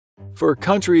For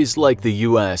countries like the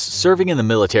US, serving in the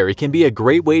military can be a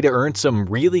great way to earn some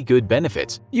really good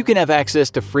benefits. You can have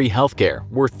access to free healthcare,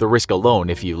 worth the risk alone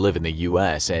if you live in the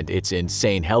US and its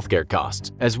insane healthcare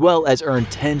costs, as well as earn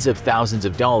tens of thousands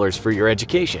of dollars for your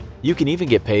education. You can even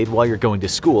get paid while you're going to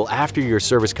school after your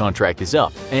service contract is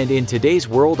up. And in today's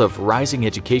world of rising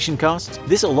education costs,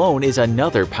 this alone is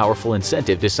another powerful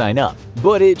incentive to sign up.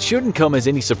 But it shouldn't come as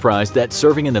any surprise that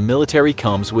serving in the military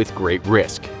comes with great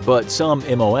risk. But some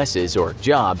MOSs or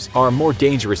jobs are more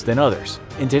dangerous than others.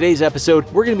 In today's episode,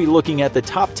 we're going to be looking at the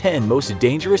top 10 most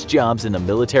dangerous jobs in the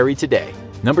military today.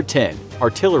 Number 10.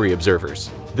 Artillery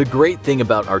observers. The great thing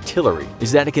about artillery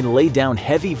is that it can lay down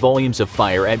heavy volumes of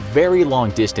fire at very long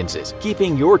distances,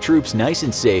 keeping your troops nice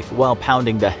and safe while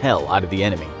pounding the hell out of the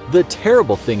enemy. The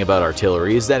terrible thing about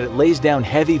artillery is that it lays down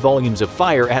heavy volumes of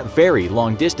fire at very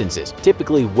long distances,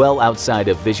 typically well outside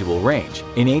of visual range.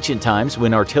 In ancient times,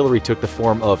 when artillery took the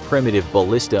form of primitive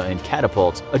ballista and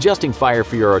catapults, adjusting fire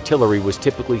for your artillery was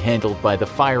typically handled by the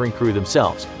firing crew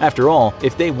themselves. After all,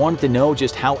 if they wanted to know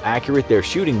just how accurate their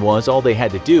shooting was, all they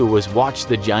had to do was watch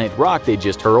the giant rock they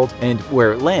just hurled and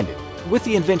where it landed. With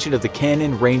the invention of the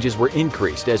cannon, ranges were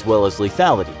increased as well as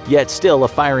lethality, yet still a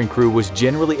firing crew was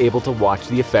generally able to watch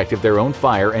the effect of their own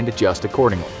fire and adjust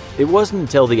accordingly. It wasn't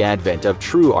until the advent of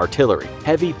true artillery,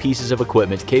 heavy pieces of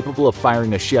equipment capable of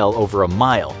firing a shell over a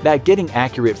mile, that getting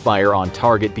accurate fire on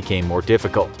target became more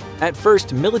difficult. At first,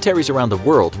 militaries around the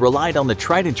world relied on the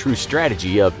tried-and-true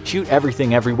strategy of shoot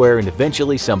everything everywhere and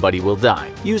eventually somebody will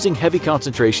die, using heavy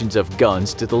concentrations of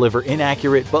guns to deliver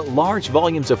inaccurate but large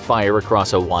volumes of fire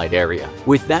across a wide area.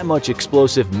 With that much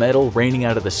explosive metal raining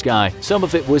out of the sky, some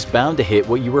of it was bound to hit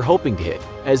what you were hoping to hit.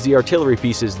 As the artillery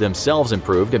pieces themselves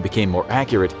improved and became more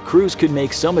accurate, crews could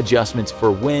make some adjustments for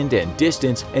wind and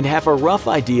distance and have a rough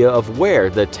idea of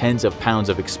where the tens of pounds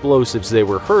of explosives they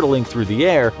were hurtling through the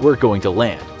air were going to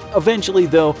land. Eventually,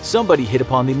 though, somebody hit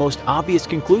upon the most obvious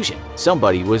conclusion.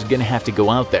 Somebody was gonna have to go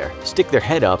out there, stick their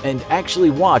head up, and actually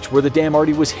watch where the damn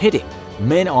arty was hitting.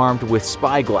 Men armed with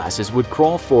spy glasses would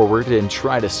crawl forward and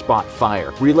try to spot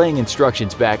fire, relaying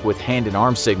instructions back with hand and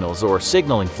arm signals or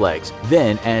signaling flags.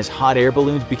 Then, as hot air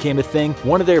balloons became a thing,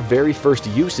 one of their very first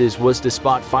uses was to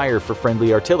spot fire for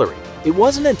friendly artillery. It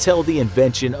wasn't until the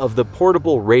invention of the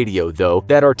portable radio, though,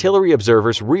 that artillery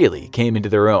observers really came into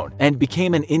their own and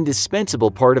became an indispensable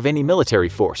part of any military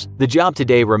force. The job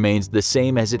today remains the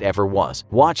same as it ever was.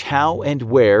 Watch how and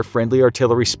where friendly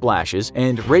artillery splashes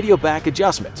and radio back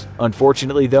adjustments.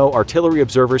 Unfortunately, though, artillery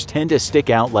observers tend to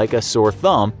stick out like a sore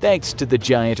thumb thanks to the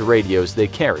giant radios they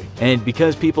carry. And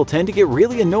because people tend to get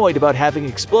really annoyed about having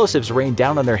explosives rain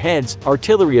down on their heads,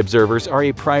 artillery observers are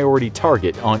a priority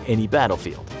target on any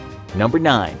battlefield. Number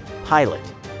 9. Pilot.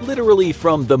 Literally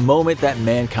from the moment that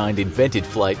mankind invented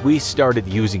flight, we started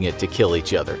using it to kill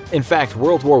each other. In fact,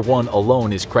 World War I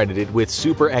alone is credited with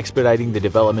super expediting the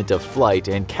development of flight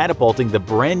and catapulting the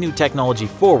brand new technology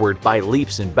forward by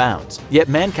leaps and bounds. Yet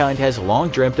mankind has long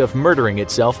dreamt of murdering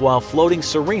itself while floating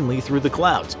serenely through the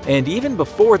clouds. And even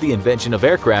before the invention of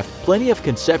aircraft, plenty of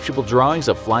conceptual drawings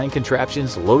of flying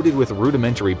contraptions loaded with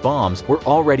rudimentary bombs were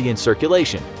already in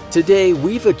circulation. Today,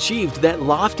 we've achieved that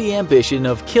lofty ambition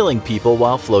of killing people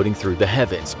while floating through the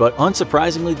heavens, but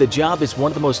unsurprisingly, the job is one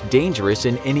of the most dangerous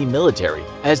in any military.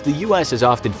 As the US has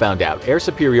often found out, air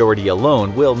superiority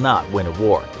alone will not win a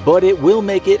war, but it will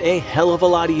make it a hell of a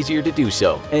lot easier to do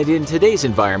so. And in today's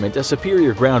environment, a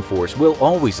superior ground force will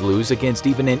always lose against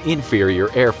even an inferior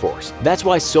air force. That's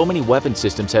why so many weapon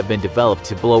systems have been developed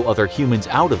to blow other humans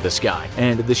out of the sky,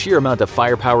 and the sheer amount of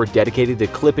firepower dedicated to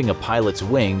clipping a pilot's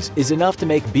wings is enough to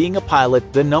make being a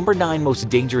pilot the number 9 most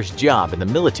dangerous job in the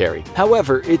military.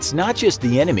 However, it's not just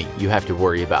the enemy you have to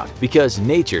worry about, because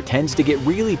nature tends to get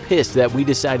really pissed that we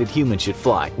decided humans should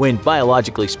fly, when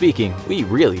biologically speaking, we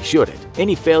really shouldn't.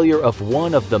 Any failure of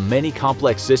one of the many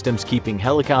complex systems keeping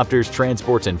helicopters,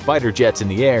 transports, and fighter jets in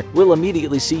the air will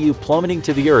immediately see you plummeting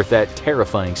to the earth at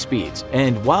terrifying speeds.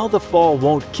 And while the fall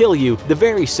won't kill you, the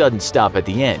very sudden stop at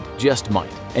the end just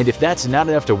might. And if that's not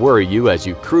enough to worry you as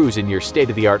you cruise in your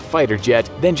state-of-the-art fighter jet,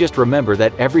 then just remember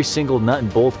that every single nut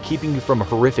and bolt keeping you from a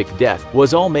horrific death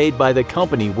was all made by the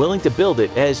company willing to build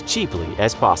it as cheaply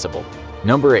as possible.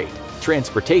 Number 8.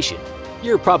 Transportation.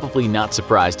 You're probably not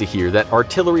surprised to hear that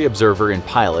artillery observer and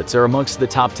pilots are amongst the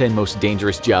top 10 most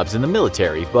dangerous jobs in the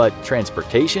military, but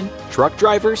transportation? Truck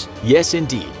drivers? Yes,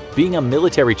 indeed. Being a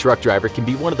military truck driver can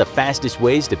be one of the fastest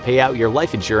ways to pay out your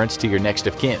life insurance to your next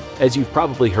of kin. As you've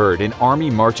probably heard, an army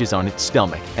marches on its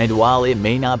stomach, and while it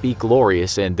may not be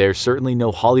glorious and there's certainly no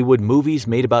Hollywood movies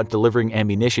made about delivering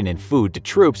ammunition and food to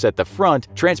troops at the front,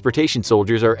 transportation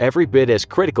soldiers are every bit as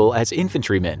critical as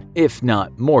infantrymen, if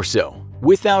not more so.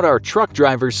 Without our truck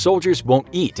drivers, soldiers won't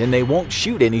eat and they won't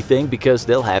shoot anything because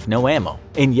they'll have no ammo.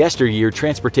 In yesteryear,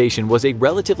 transportation was a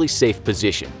relatively safe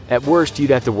position. At worst,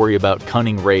 you'd have to worry about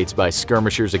cunning raids by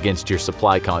skirmishers against your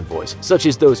supply convoys, such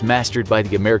as those mastered by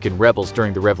the American rebels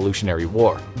during the Revolutionary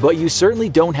War. But you certainly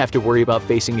don't have to worry about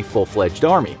facing a full-fledged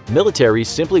army. Militaries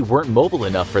simply weren't mobile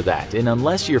enough for that, and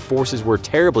unless your forces were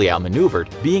terribly outmaneuvered,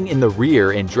 being in the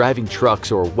rear and driving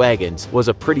trucks or wagons was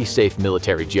a pretty safe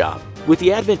military job. With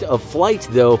the advent of flight,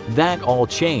 though, that all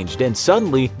changed, and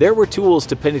suddenly there were tools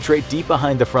to penetrate deep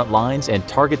behind the front lines and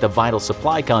target the vital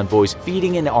supply convoys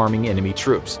feeding and arming enemy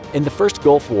troops. In the first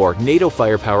Gulf War, NATO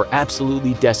firepower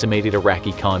absolutely decimated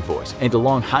Iraqi convoys, and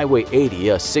along Highway 80,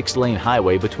 a 6-lane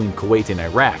highway between Kuwait and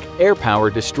Iraq, air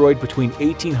power destroyed between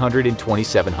 1,800 and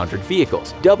 2,700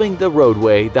 vehicles, dubbing the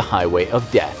roadway the Highway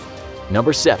of Death.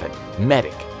 Number 7.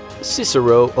 Medic.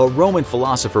 Cicero, a Roman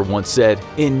philosopher, once said,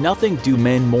 "In nothing do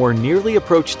men more nearly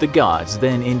approach the gods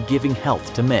than in giving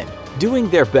health to men." Doing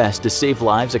their best to save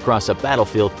lives across a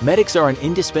battlefield, medics are an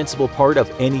indispensable part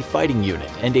of any fighting unit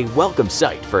and a welcome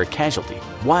sight for a casualty.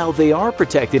 While they are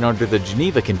protected under the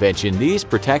Geneva Convention, these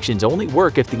protections only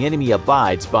work if the enemy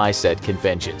abides by said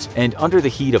conventions. And under the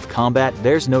heat of combat,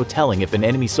 there's no telling if an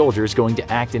enemy soldier is going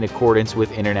to act in accordance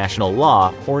with international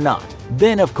law or not.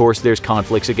 Then, of course, there's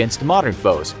conflicts against modern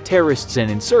foes, terrorists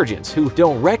and insurgents, who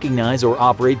don't recognize or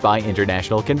operate by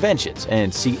international conventions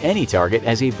and see any target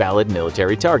as a valid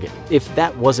military target. If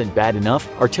that wasn't bad enough,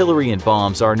 artillery and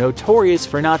bombs are notorious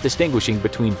for not distinguishing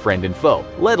between friend and foe,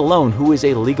 let alone who is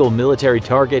a legal military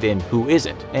target and who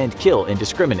isn't, and kill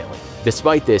indiscriminately.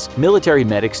 Despite this, military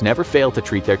medics never fail to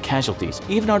treat their casualties,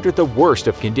 even under the worst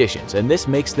of conditions, and this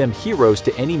makes them heroes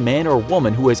to any man or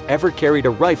woman who has ever carried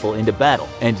a rifle into battle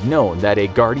and known that a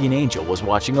guardian angel was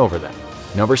watching over them.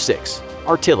 Number 6.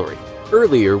 Artillery.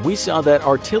 Earlier, we saw that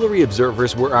artillery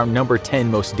observers were our number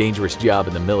 10 most dangerous job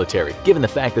in the military, given the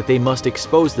fact that they must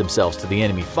expose themselves to the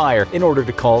enemy fire in order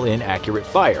to call in accurate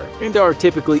fire, and are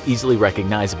typically easily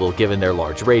recognizable given their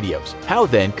large radios. How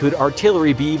then could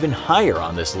artillery be even higher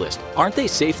on this list? Aren't they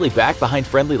safely back behind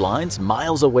friendly lines,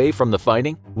 miles away from the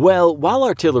fighting? Well, while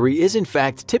artillery is in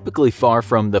fact typically far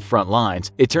from the front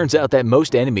lines, it turns out that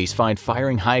most enemies find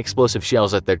firing high explosive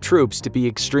shells at their troops to be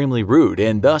extremely rude,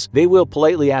 and thus they will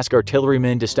politely ask artillerymen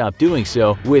to stop doing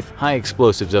so with high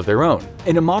explosives of their own.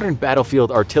 In a modern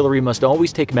battlefield, artillery must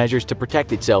always take measures to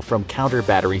protect itself from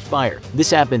counter-battery fire.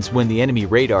 This happens when the enemy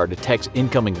radar detects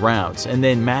incoming rounds and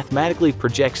then mathematically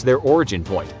projects their origin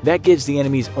point. That gives the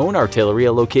enemy's own artillery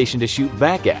a location to shoot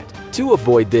back at. To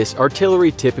avoid this,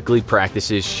 artillery typically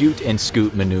practices shoot and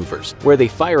scoot maneuvers, where they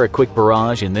fire a quick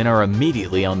barrage and then are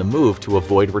immediately on the move to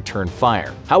avoid return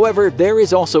fire. However, there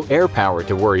is also air power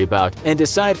to worry about, and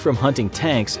aside from hunting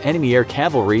tanks, enemy air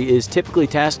cavalry is typically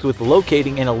tasked with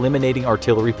locating and eliminating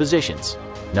artillery positions.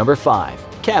 Number 5.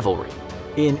 Cavalry.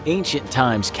 In ancient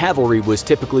times, cavalry was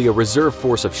typically a reserve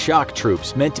force of shock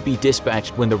troops meant to be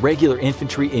dispatched when the regular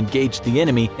infantry engaged the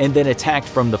enemy and then attacked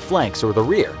from the flanks or the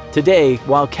rear. Today,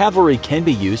 while cavalry can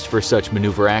be used for such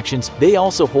maneuver actions, they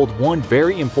also hold one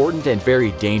very important and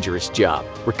very dangerous job: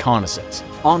 reconnaissance.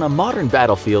 On a modern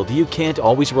battlefield, you can't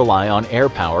always rely on air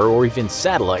power or even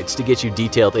satellites to get you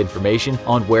detailed information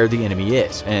on where the enemy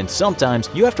is, and sometimes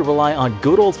you have to rely on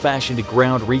good old-fashioned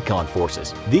ground recon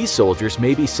forces. These soldiers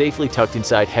may be safely tucked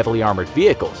inside heavily armored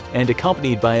vehicles and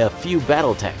accompanied by a few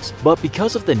battle tanks, but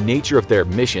because of the nature of their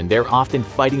mission, they're often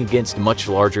fighting against much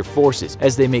larger forces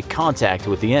as they make contact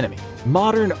with the enemy.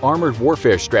 Modern armored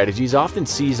warfare strategies often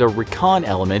sees a recon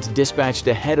element dispatched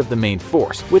ahead of the main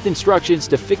force, with instructions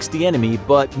to fix the enemy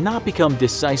but not become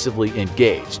decisively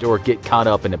engaged or get caught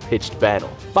up in a pitched battle.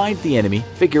 Find the enemy,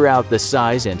 figure out the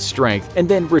size and strength, and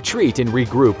then retreat and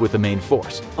regroup with the main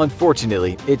force.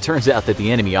 Unfortunately, it turns out that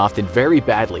the enemy often very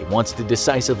badly wants to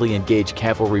decisively engage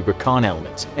cavalry recon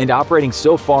elements, and operating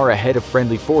so far ahead of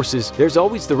friendly forces, there's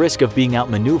always the risk of being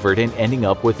outmaneuvered and ending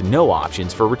up with no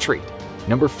options for retreat.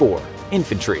 Number 4.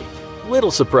 Infantry.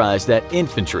 Little surprise that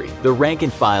infantry, the rank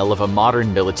and file of a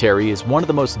modern military, is one of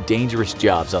the most dangerous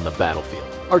jobs on the battlefield.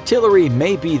 Artillery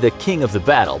may be the king of the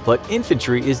battle, but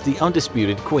infantry is the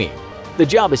undisputed queen. The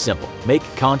job is simple: make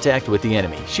contact with the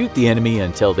enemy, shoot the enemy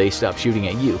until they stop shooting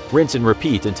at you, rinse and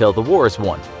repeat until the war is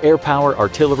won. Air power,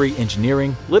 artillery,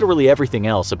 engineering, literally everything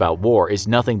else about war is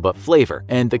nothing but flavor,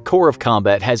 and the core of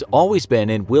combat has always been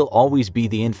and will always be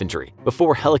the infantry.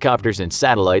 Before helicopters and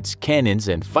satellites, cannons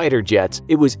and fighter jets,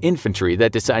 it was infantry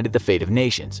that decided the fate of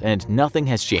nations, and nothing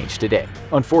has changed today.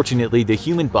 Unfortunately, the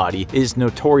human body is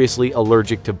notoriously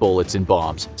allergic to bullets and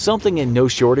bombs, something in no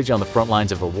shortage on the front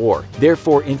lines of a war.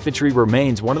 Therefore, infantry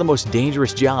remains one of the most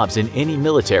dangerous jobs in any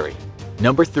military.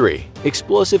 Number 3.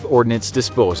 Explosive ordnance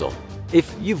disposal.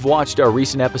 If you've watched our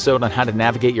recent episode on how to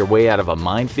navigate your way out of a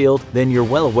minefield, then you're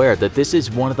well aware that this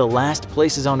is one of the last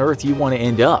places on Earth you want to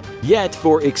end up. Yet,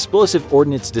 for Explosive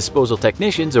Ordnance Disposal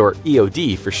Technicians, or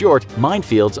EOD for short,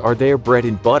 minefields are their bread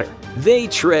and butter. They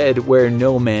tread where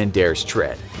no man dares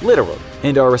tread, literally,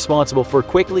 and are responsible for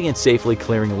quickly and safely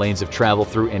clearing lanes of travel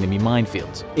through enemy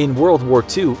minefields. In World War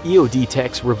II, EOD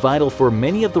techs were vital for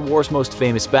many of the war's most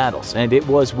famous battles, and it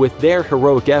was with their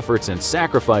heroic efforts and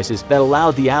sacrifices that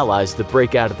allowed the Allies to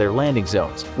break out of their landing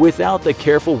zones. Without the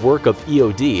careful work of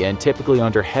EOD, and typically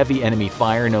under heavy enemy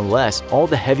fire no less, all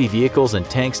the heavy vehicles and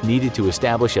tanks needed to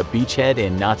establish a beachhead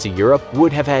in Nazi Europe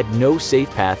would have had no safe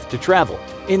path to travel.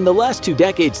 In the last 2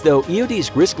 decades, though,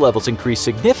 EOD's risk levels increased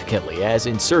significantly as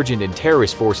insurgent and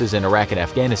terrorist forces in Iraq and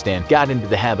Afghanistan got into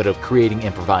the habit of creating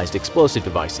improvised explosive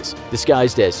devices.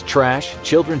 Disguised as trash,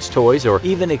 children's toys, or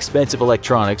even expensive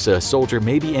electronics a soldier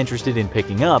may be interested in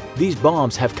picking up, these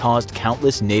bombs have caused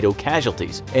countless NATO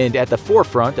casualties, and at the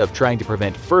forefront of trying to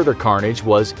prevent further carnage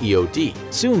was EOD.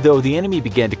 Soon, though, the enemy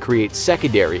began to create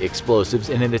secondary explosives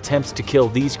in an attempt to kill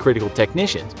these critical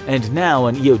technicians, and now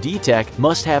an EOD tech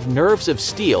must have nerves of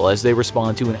steel as they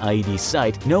respond to an IED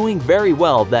site, knowing very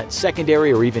well that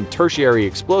secondary or even tertiary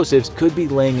explosives could be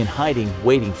laying in hiding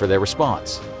waiting for their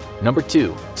response. Number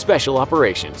 2. Special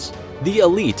Operations. The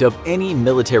elite of any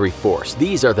military force,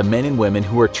 these are the men and women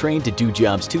who are trained to do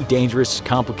jobs too dangerous,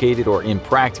 complicated, or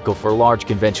impractical for large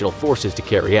conventional forces to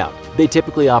carry out. They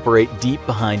typically operate deep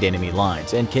behind enemy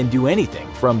lines and can do anything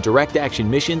from direct action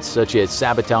missions such as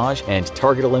sabotage and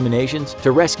target eliminations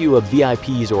to rescue of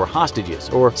VIPs or hostages,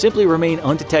 or simply remain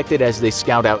undetected as they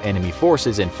scout out enemy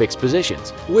forces and fix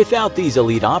positions. Without these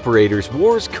elite operators,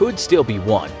 wars could still be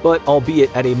won, but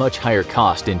albeit at a much higher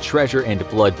cost in treasure and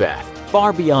bloodbath.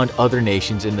 Far beyond other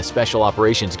nations in the special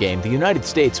operations game, the United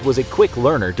States was a quick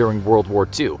learner during World War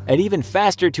II, and even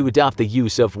faster to adopt the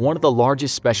use of one of the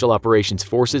largest special operations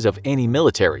forces of any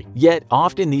military. Yet,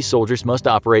 often these soldiers must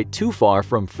operate too far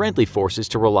from friendly forces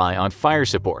to rely on fire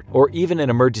support, or even an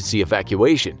emergency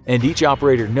evacuation, and each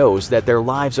operator knows that their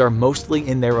lives are mostly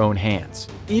in their own hands.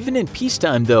 Even in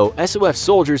peacetime, though, SOF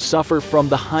soldiers suffer from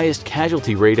the highest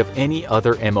casualty rate of any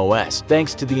other MOS,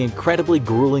 thanks to the incredibly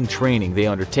grueling training they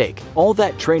undertake. All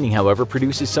that training, however,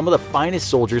 produces some of the finest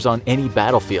soldiers on any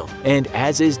battlefield, and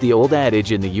as is the old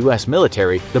adage in the US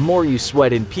military, the more you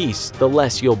sweat in peace, the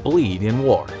less you'll bleed in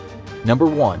war. Number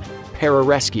 1.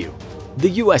 Pararescue. The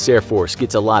U.S. Air Force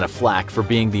gets a lot of flack for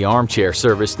being the armchair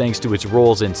service thanks to its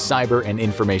roles in cyber and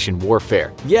information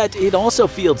warfare. Yet, it also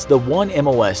fields the one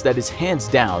MOS that is hands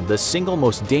down the single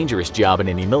most dangerous job in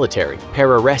any military,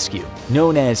 pararescue.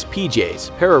 Known as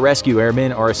PJs, pararescue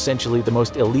airmen are essentially the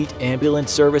most elite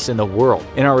ambulance service in the world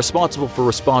and are responsible for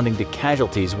responding to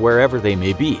casualties wherever they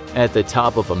may be, at the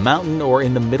top of a mountain or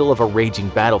in the middle of a raging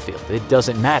battlefield. It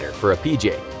doesn't matter for a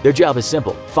PJ. Their job is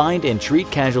simple: find and treat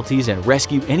casualties and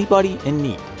rescue anybody in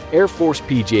need. Air Force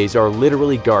PJs are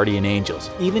literally guardian angels,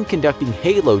 even conducting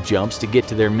halo jumps to get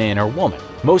to their man or woman.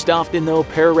 Most often, though,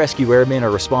 pararescue airmen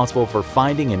are responsible for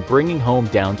finding and bringing home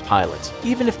downed pilots,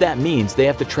 even if that means they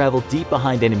have to travel deep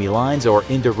behind enemy lines or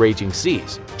into raging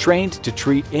seas. Trained to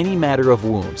treat any matter of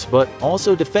wounds, but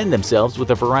also defend themselves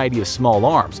with a variety of small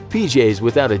arms, PJs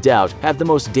without a doubt have the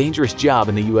most dangerous job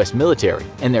in the US military,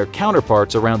 and their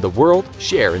counterparts around the world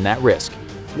share in that risk.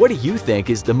 What do you think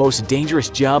is the most dangerous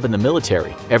job in the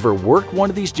military? Ever work one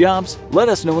of these jobs? Let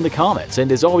us know in the comments, and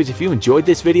as always, if you enjoyed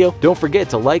this video, don't forget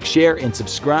to like, share, and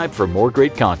subscribe for more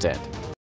great content.